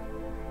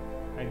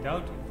 I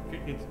doubt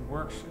it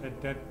works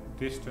at that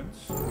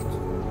distance.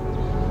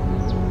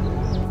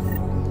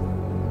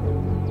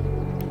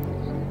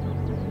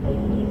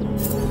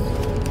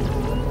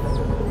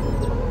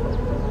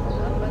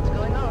 What's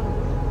going on?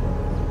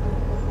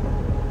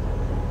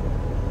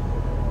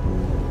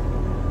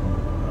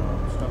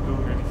 It's not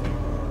doing anything.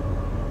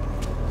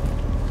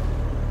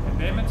 And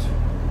damn it.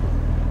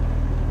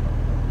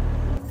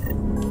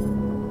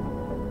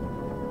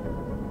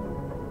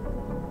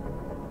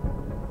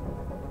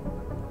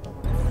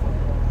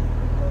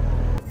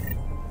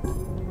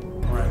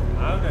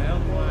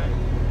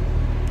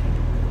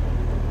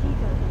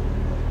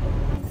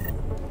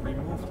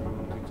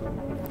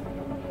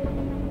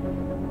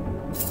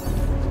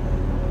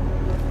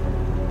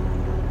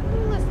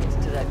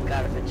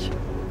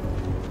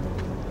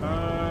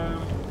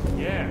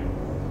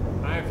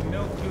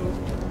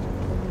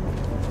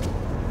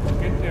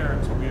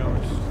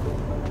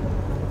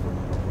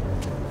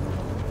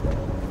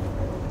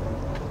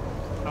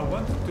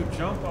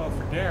 Jump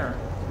over there,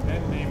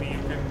 then maybe you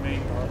can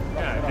make,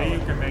 then you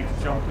can make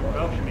the jump to the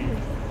balcony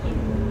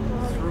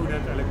through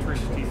that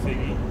electricity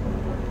thingy.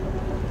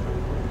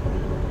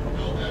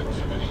 No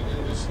activity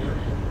in this area.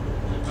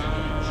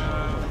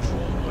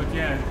 But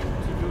yeah,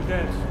 to do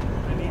that,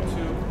 I need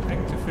to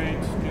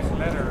activate this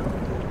ladder.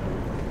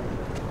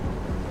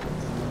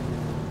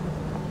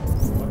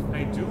 What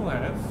I do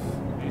have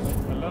is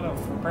a lot of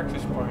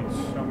practice points,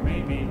 so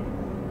maybe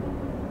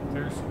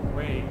there's a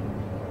way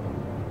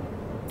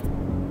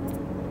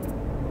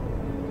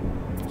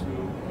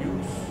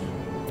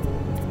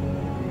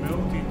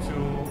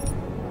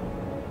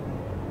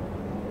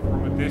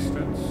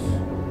distance.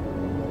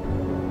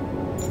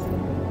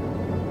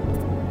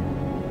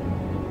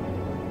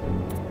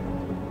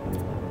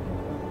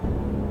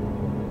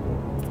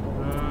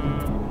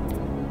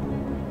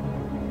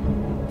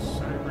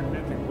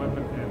 Cybernetic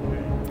weapon and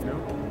there you go.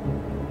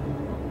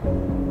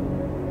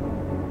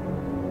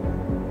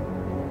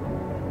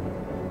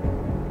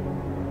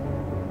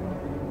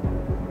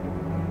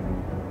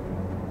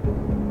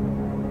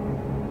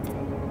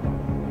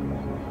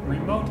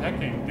 Remote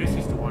hacking, this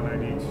is the one I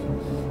need.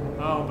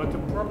 Oh, but the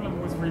problem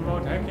with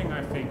remote hacking,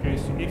 I think,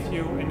 is if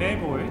you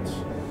enable it,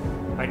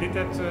 I did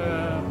that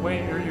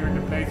way earlier in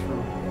the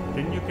playthrough,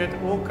 then you get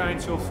all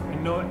kinds of,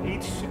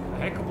 each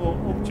hackable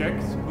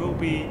object will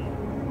be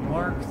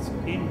marked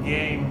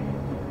in-game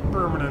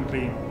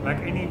permanently. Like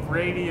any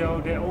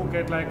radio, they all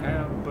get like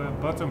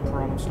button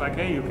prompts like,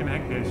 hey, you can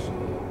hack this,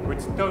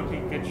 which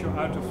totally gets you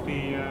out of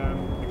the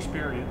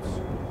experience.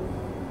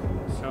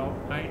 So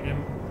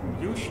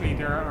usually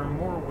there are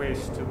more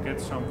ways to get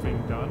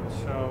something done,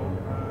 so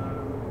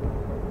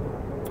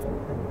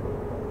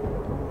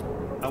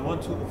I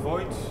want to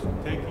avoid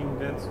taking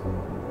that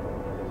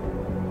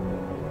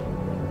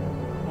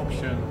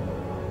option.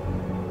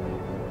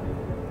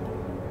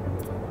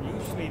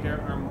 Usually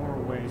there are more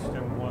ways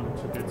than one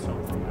to get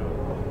something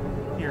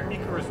done. Here,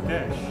 Icarus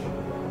Dash.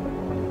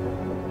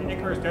 The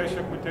Icarus Dash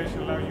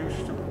implementation allows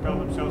users to propel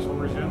themselves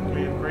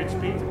horizontally at great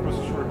speed across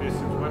a short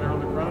distance, whether on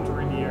the ground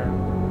or in the air.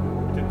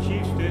 It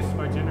achieves this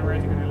by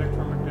generating an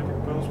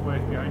electromagnetic pulse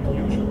wave behind the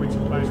user, which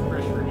applies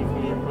pressure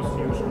evenly across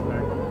the user's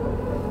back.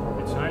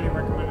 It's highly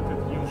recommended that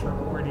the user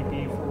already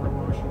be in forward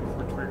motion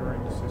before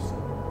triggering the system.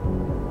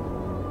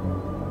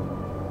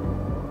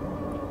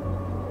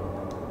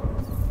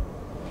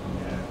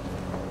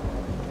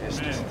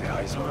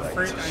 I'm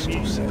afraid I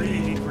really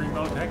need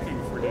remote hacking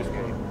for this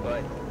one.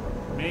 But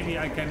maybe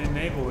I can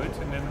enable it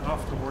and then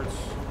afterwards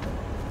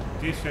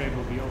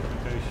disable the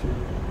augmentation.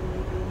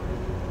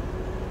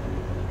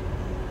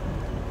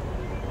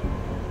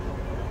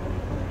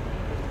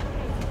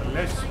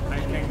 Unless I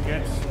can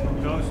get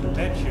those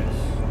ledges,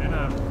 then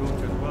I'm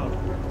good as well.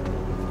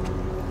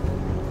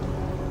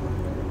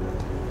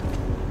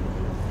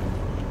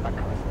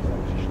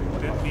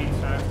 That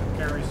means I have to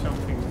carry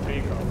something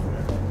big over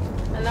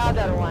there.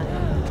 Another one.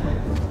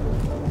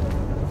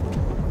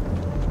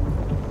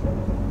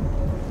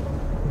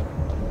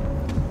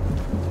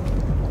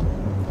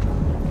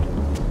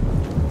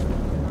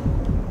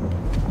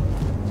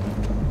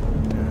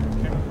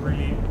 Can't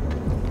really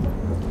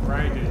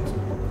ride it.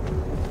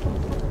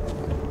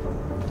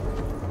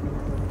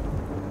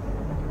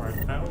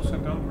 Right, I also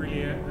don't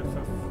really have,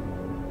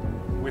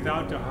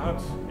 without the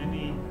HUD,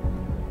 any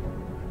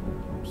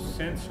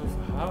sense of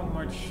how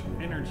much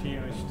energy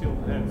I still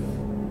have.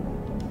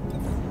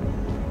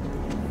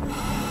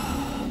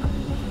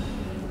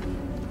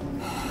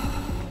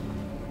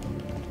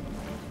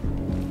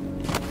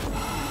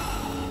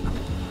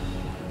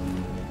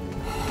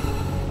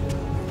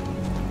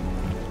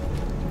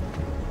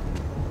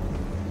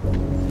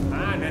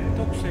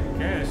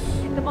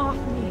 Get them off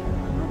me!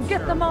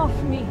 Get them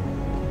off me!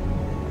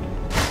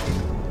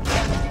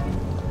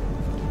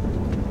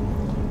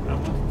 I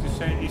wanted to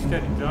say, is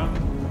that done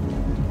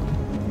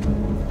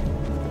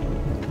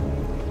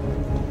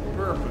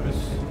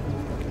purpose?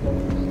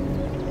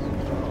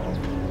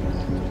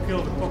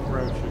 Kill the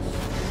cockroaches.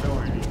 No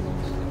idea.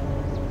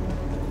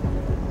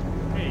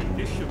 Hey,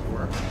 this should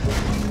work.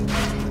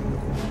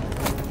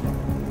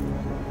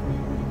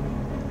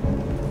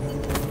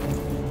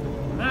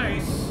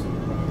 Nice!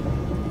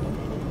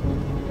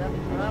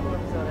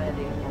 Problems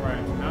already.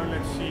 Alright, now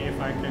let's see if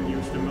I can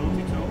use the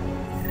multi-tool.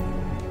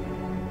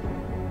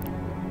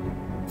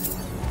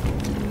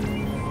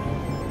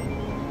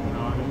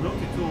 No, the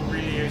multi-tool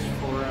really is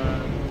for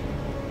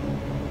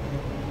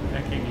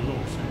hacking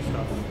locks and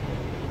stuff.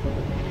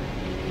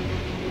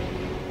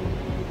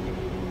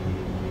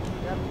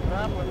 Got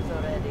problems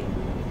already.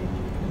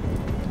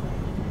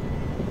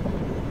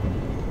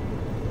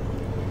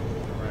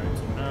 Alright,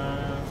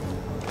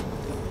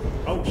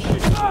 oh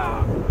shit!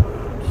 Ah!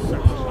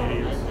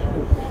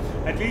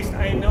 At least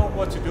I know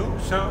what to do.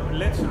 So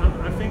let's.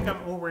 I think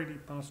I'm already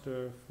past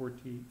the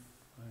 45.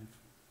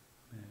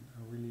 Man, I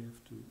really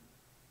have to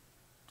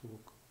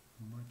talk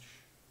much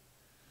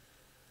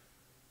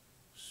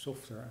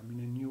softer. I'm in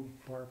a new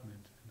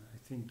apartment, and I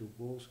think the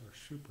walls are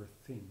super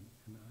thin,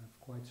 and I have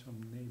quite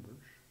some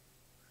neighbors.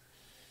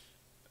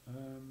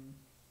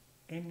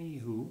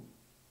 Anywho,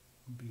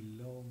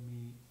 below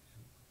me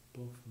and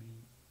above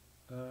me.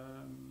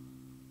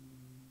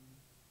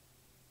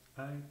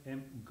 I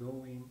am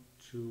going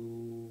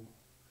to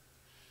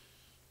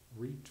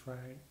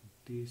retry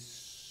this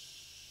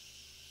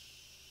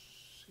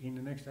in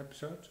the next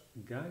episode.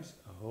 Guys,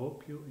 I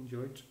hope you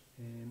enjoyed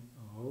and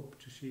I hope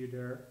to see you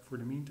there. For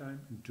the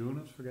meantime, do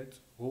not forget,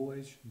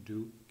 always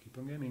do keep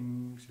on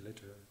gaming. See you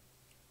later.